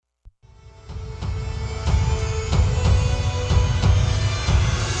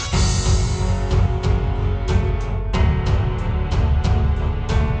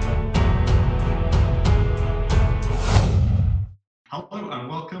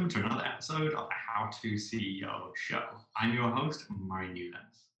welcome to another episode of the How to CEO show. I'm your host, Murray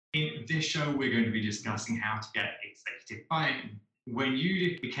Newlands. In this show, we're going to be discussing how to get executive buy-in. When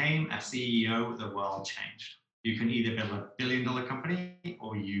you became a CEO, the world changed. You can either build a billion-dollar company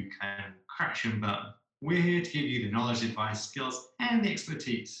or you can crash and burn. We're here to give you the knowledge, advice, skills, and the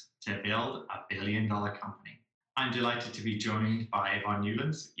expertise to build a billion-dollar company. I'm delighted to be joined by Yvonne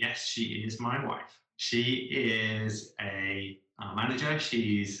Newlands. Yes, she is my wife. She is a manager.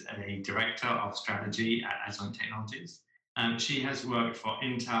 She's a director of strategy at Agilent Technologies. She has worked for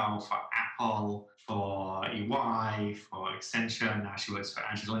Intel, for Apple, for EY, for Accenture. Now she works for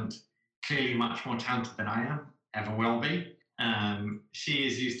Agilent. Clearly much more talented than I am, ever will be. She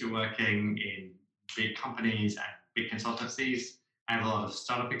is used to working in big companies and big consultancies. I have a lot of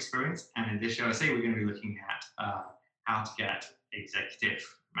startup experience. And in this show, I say we're going to be looking at how to get executive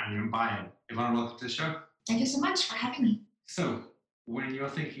management buy-in. Yvonne, welcome to the show. Thank you so much for having me. So, when you're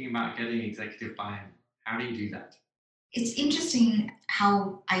thinking about getting executive buy-in, how do you do that? It's interesting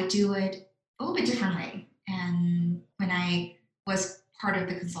how I do it a little bit differently. And when I was part of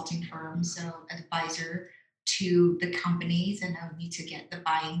the consulting firm, so advisor to the companies, and I would need to get the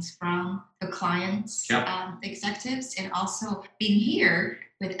buy-ins from the clients, the executives, and also being here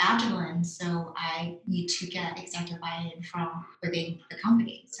with Agilent, so I need to get executive buy-in from within the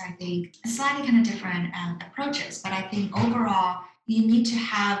company. So I think slightly kind of different approaches, but I think overall you need to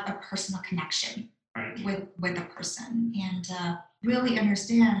have a personal connection with the person and really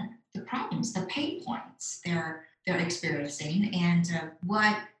understand the problems, the pain points they're experiencing, and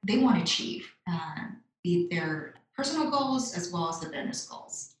what they want to achieve, be it their personal goals as well as the business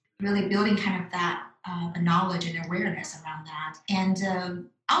goals. Really building kind of that knowledge and awareness around that. And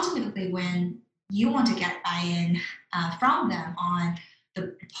ultimately, when you want to get buy-in from them on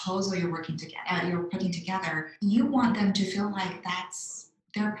the proposal you're putting together, you want them to feel like that's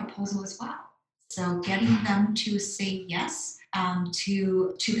their proposal as well. So getting them to say yes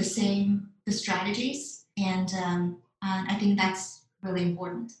to the strategies, and I think that's really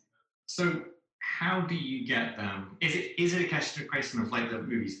important. So how do you get them? Is it a question of like the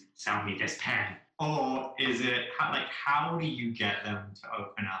movies, sell me this pen? Or is it how do you get them to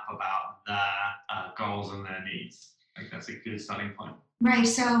open up about their goals and their needs? Like that's a good starting point. Right.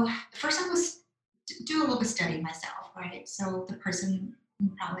 So first I was do a little bit of study myself, right? So the person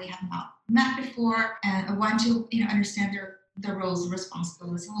probably have not met before, and I want to understand their roles and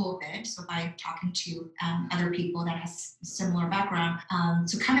responsibilities a little bit. So by talking to other people that has similar background,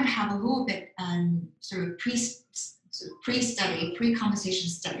 to kind of have a little bit sort of pre-study, pre-conversation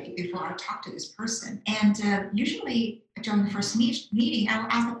study before I talk to this person. And usually during the first meeting, I will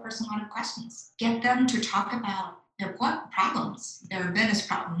ask the person a lot of questions, get them to talk about their problems, their business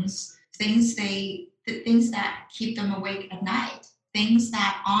problems, things that keep them awake at night, things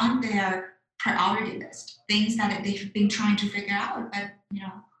that on their priority list, things that they've been trying to figure out, but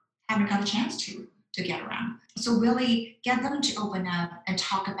haven't got a chance to get around. So really get them to open up and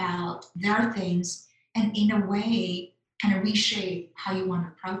talk about their things, and in a way, kind of reshape how you want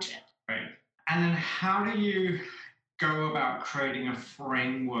to approach it. Right. And then how do you go about creating a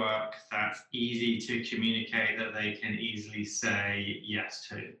framework that's easy to communicate, that they can easily say yes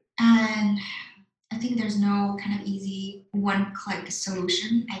to? And I think there's no kind of easy one-click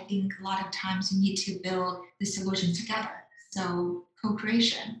solution. I think a lot of times you need to build the solution together. So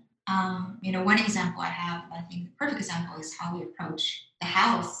co-creation. One example I have, I think the perfect example is how we approach the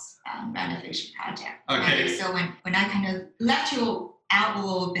house renovation project. Okay. Right? So when I kind of left you out a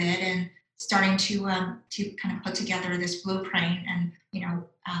little bit and starting to kind of put together this blueprint and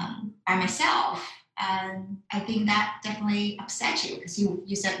by myself, I think that definitely upset you, because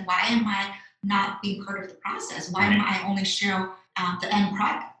you said, why am I not being part of the process? Why am I only show the end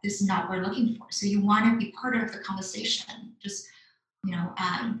product? This is not what we're looking for. So you want to be part of the conversation, just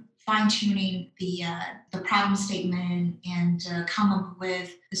fine-tuning the problem statement and come up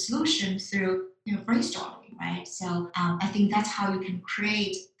with the solution through brainstorming, right? So I think that's how you can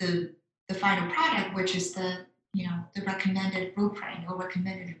create the final product, which is the recommended blueprint or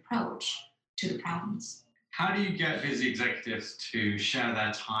recommended approach to the problems. How do you get busy executives to share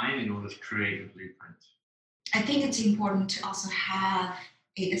their time in order to create a blueprint? I think it's important to also have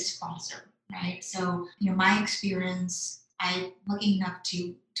a sponsor, right? So, my experience, I'm lucky enough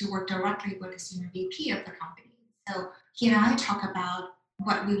to work directly with the senior VP of the company. So he and I talk about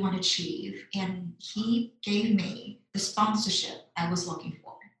what we want to achieve, and he gave me the sponsorship I was looking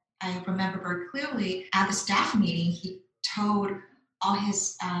for. I remember very clearly at the staff meeting, he told all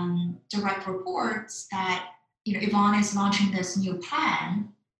his direct reports that, Yvonne is launching this new plan.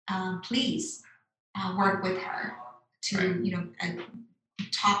 Please work with her to,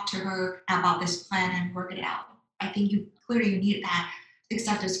 talk to her about this plan and work it out. I think you clearly need that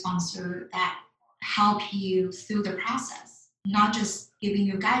executive sponsor that help you through the process, not just giving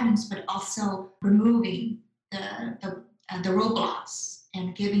you guidance, but also removing the roadblocks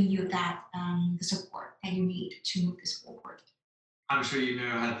and giving you that the support that you need to move this forward. I'm sure you know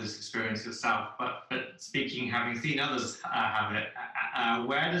had this experience yourself, but speaking, having seen others have it,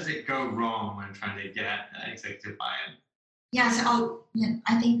 where does it go wrong when trying to get executive buy-in? Yeah, so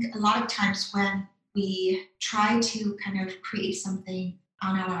I think a lot of times when we try to kind of create something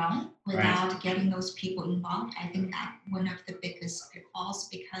on our own without getting those people involved, I think that one of the biggest pitfalls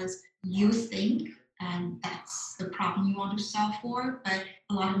because you think that's the problem you want to solve for, but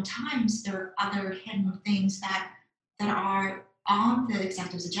a lot of times there are other hidden things that are on the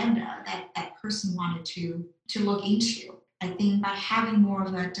executive's agenda that that person wanted to look into. I think by having more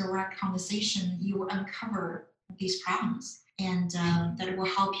of a direct conversation, you will uncover these problems and that it will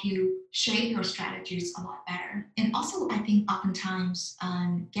help you shape your strategies a lot better. And also, I think oftentimes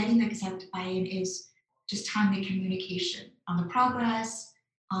getting the executive buy-in is just timely communication on the progress,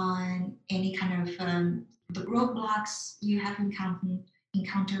 on any kind of the roadblocks you have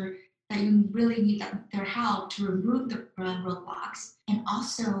encountered that you really need their help to remove the roadblocks, and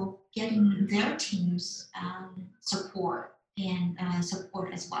also getting their team's support and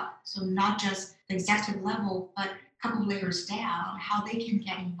support as well. So not just the executive level, but a couple layers down, how they can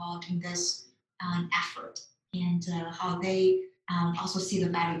get involved in this effort and how they also see the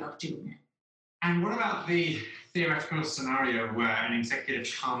value of doing it. And what about the theoretical scenario where an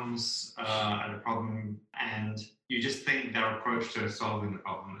executive comes at a problem and you just think their approach to solving the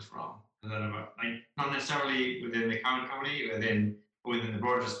problem is wrong? Like not necessarily within the current company, within the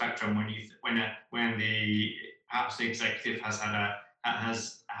broader spectrum. When the perhaps the executive has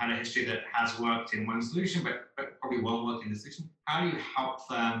had a history that has worked in one solution, but probably won't work in the solution. How do you help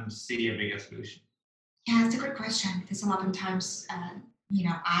them see a bigger solution? Yeah, it's a good question because a lot of times,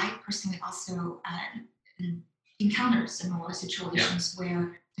 I personally also encountered similar situations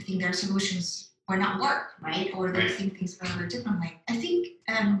where I think their solutions will not work, right? Or they think things very differently. I think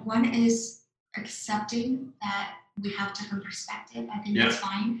one is accepting that we have different perspective. I think that's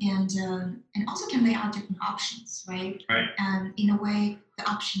fine, and also can lay out different options, right? Right. In a way, the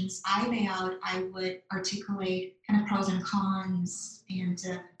options I lay out, I would articulate kind of pros and cons, and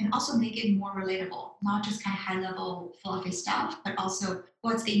also make it more relatable, not just kind of high level fluffy stuff, but also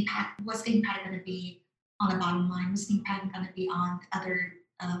what's the impact going to be on the bottom line? What's the impact going to be on other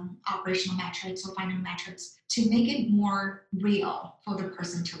operational metrics or financial metrics to make it more real for the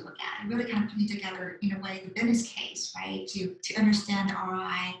person to look at? Really kind of putting together, in a way, the business case, right? To understand the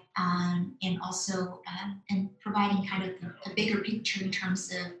ROI and also and providing kind of the bigger picture in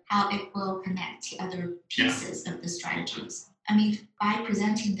terms of how it will connect to other pieces of the strategies. I mean, by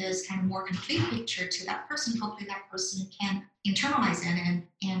presenting this kind of more complete picture to that person, hopefully that person can internalize it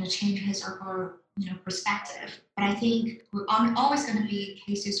and change his or her perspective. But I think we're always going to be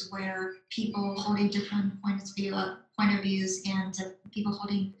cases where people holding different points of views and people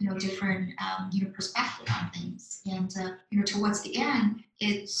holding different perspective on things. And towards the end,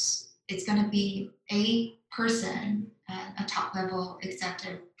 it's going to be a person, a top level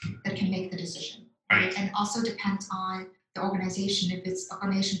executive that can make the decision, right? And also depends on the organization. If it's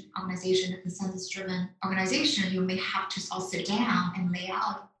organization, a consensus-driven organization, you may have to all sit down and lay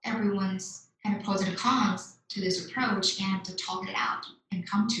out everyone's kind of pros and cons to this approach and to talk it out and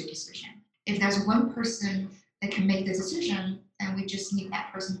come to a decision. If there's one person that can make the decision, then we just need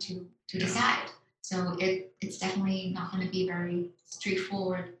that person to decide. So it's definitely not going to be a very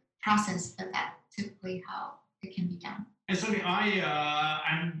straightforward process, but that's typically how it can be done. And so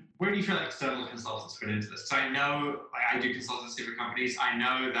and where do you feel like external consultants fit into this? So I know, I do consultancy for companies. I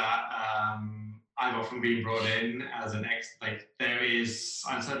know that I've often been brought in as there is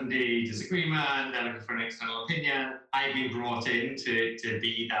uncertainty, disagreement, they're looking for an external opinion. I've been brought in to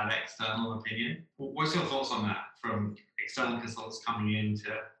be that external opinion. What's your thoughts on that from external consultants coming in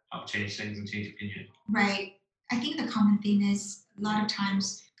to help change things and change opinion? Right. I think the common theme is a lot of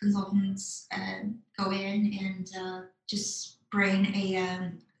times consultants go in and just bring a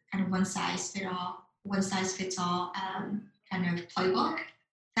kind of one size fits all kind of playbook.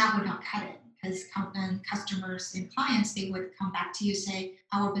 That would not cut it, because customers and clients, they would come back to you say,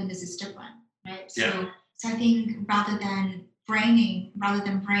 our business is different, right? So I think rather than bring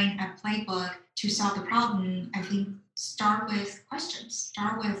a playbook to solve the problem, I think start with questions,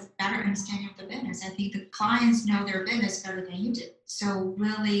 start with better understanding of the business. business. I think the clients know their business better than you do. So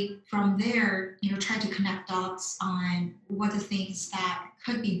really from there, try to connect dots on what the things that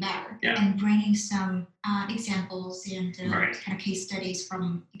could be better, and bringing some examples and kind of case studies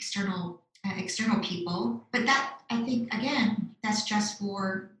from external people. But that, I think, again, that's just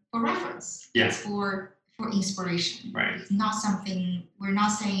for reference. It's for inspiration. It's not something, we're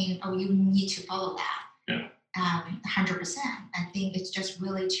not saying, oh, you need to follow that. 100%. I think it's just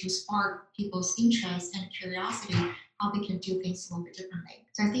really to spark people's interest and curiosity, how they can do things a little bit differently.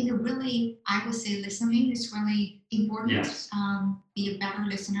 So I think really, I would say listening is really important. Yes. Be a better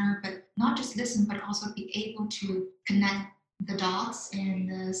listener, but not just listen, but also be able to connect the dots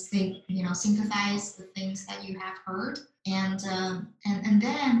and synthesize the things that you have heard, and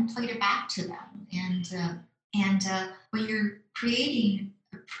then play it back to them. And when you're creating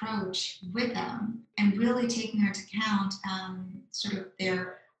approach with them and really taking into account sort of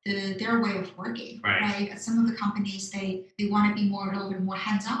their way of working, right? Some of the companies, they want to be a little bit more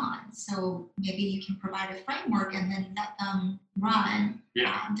hands-on. So maybe you can provide a framework and then let them run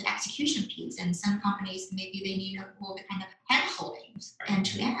the execution piece. And some companies, maybe they need a little bit kind of hand-holding end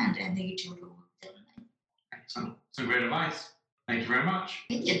to end, and they do it a little differently. Excellent. Some great advice. Thank you very much.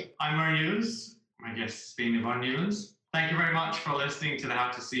 Thank you. I'm Murray Newlands. My guest has been Yvonne Newlands. Thank you very much for listening to the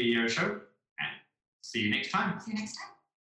How to CEO show, and see you next time. See you next time.